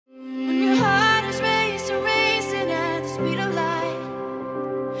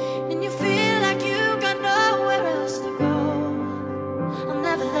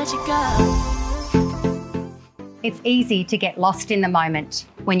It's easy to get lost in the moment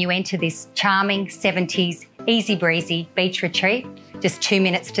when you enter this charming 70s easy breezy beach retreat, just 2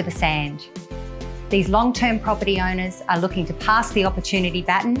 minutes to the sand. These long-term property owners are looking to pass the opportunity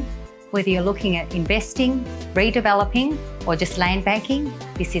baton. Whether you're looking at investing, redeveloping, or just land banking,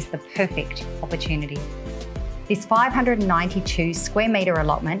 this is the perfect opportunity. This 592 square metre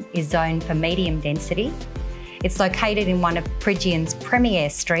allotment is zoned for medium density. It's located in one of Peregian's premier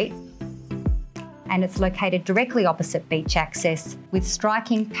streets, and it's located directly opposite beach access with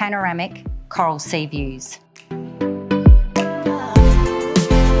striking panoramic coral sea views.